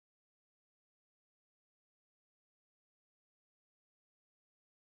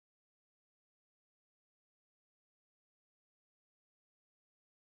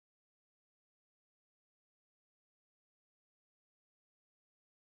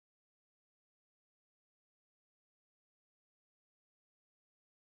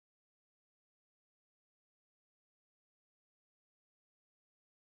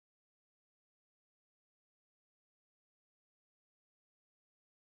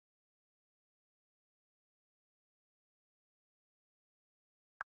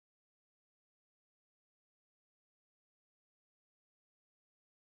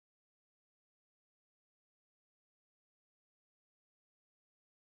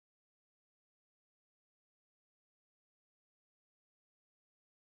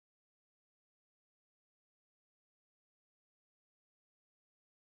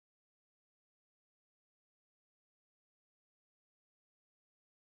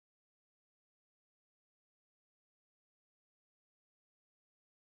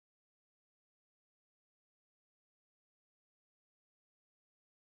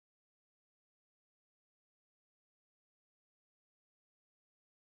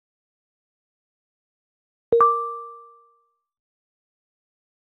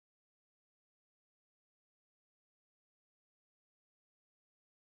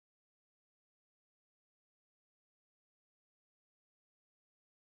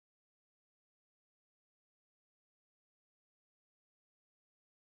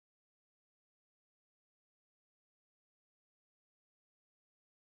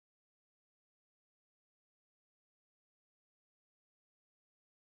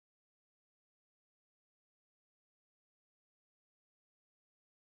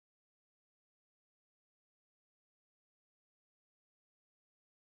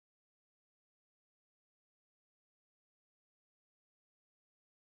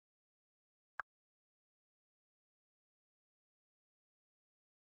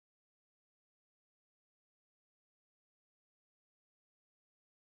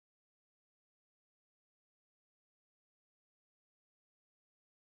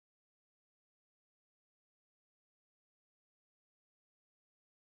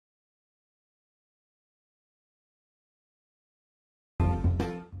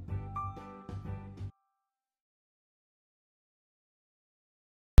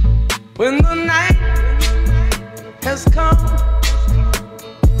When the night has come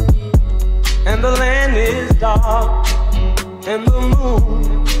and the land is dark and the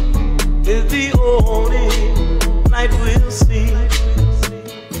moon is the only light we'll see.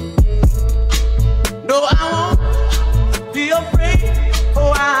 No, I won't be afraid.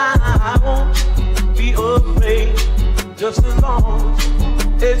 Oh, I won't be afraid. Just as long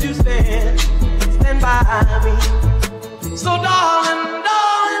as you stand by me. So darling,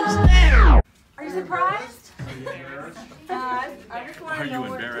 stand. Are you surprised? I just want to know. Are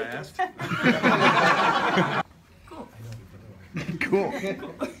you embarrassed? Cool. Cool.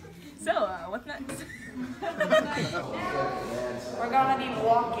 So, what's next? We're gonna be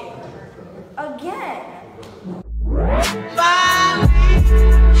walking again. By me,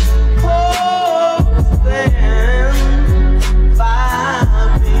 oh, stand by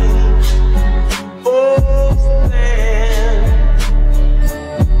me. Oh,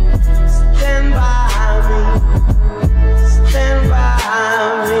 stand by me. Stand by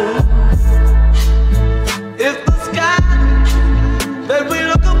me. If the sky that we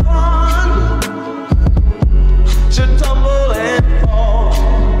look upon should tumble and fall,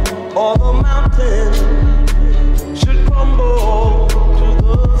 or the mountain should crumble to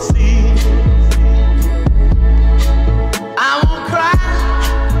the sea, I won't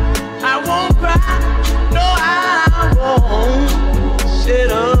cry, no, I won't shed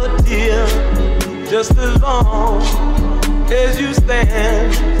a tear, just as long as you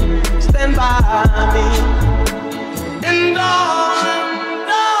stand by me. And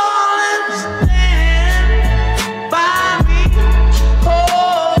darling, stand by me.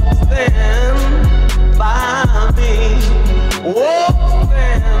 Oh, stand by me. Oh,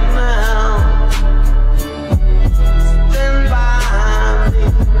 stand now. Stand by me.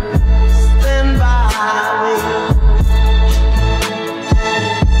 Stand by me.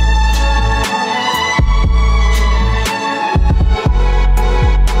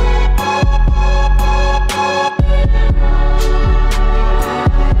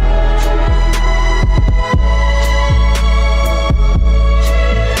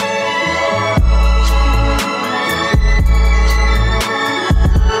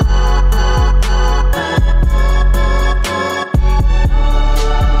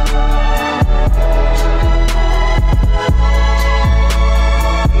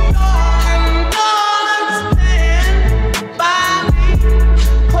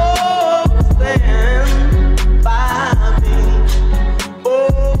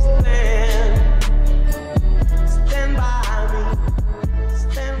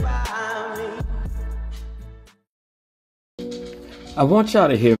 I want y'all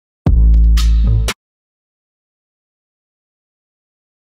to hear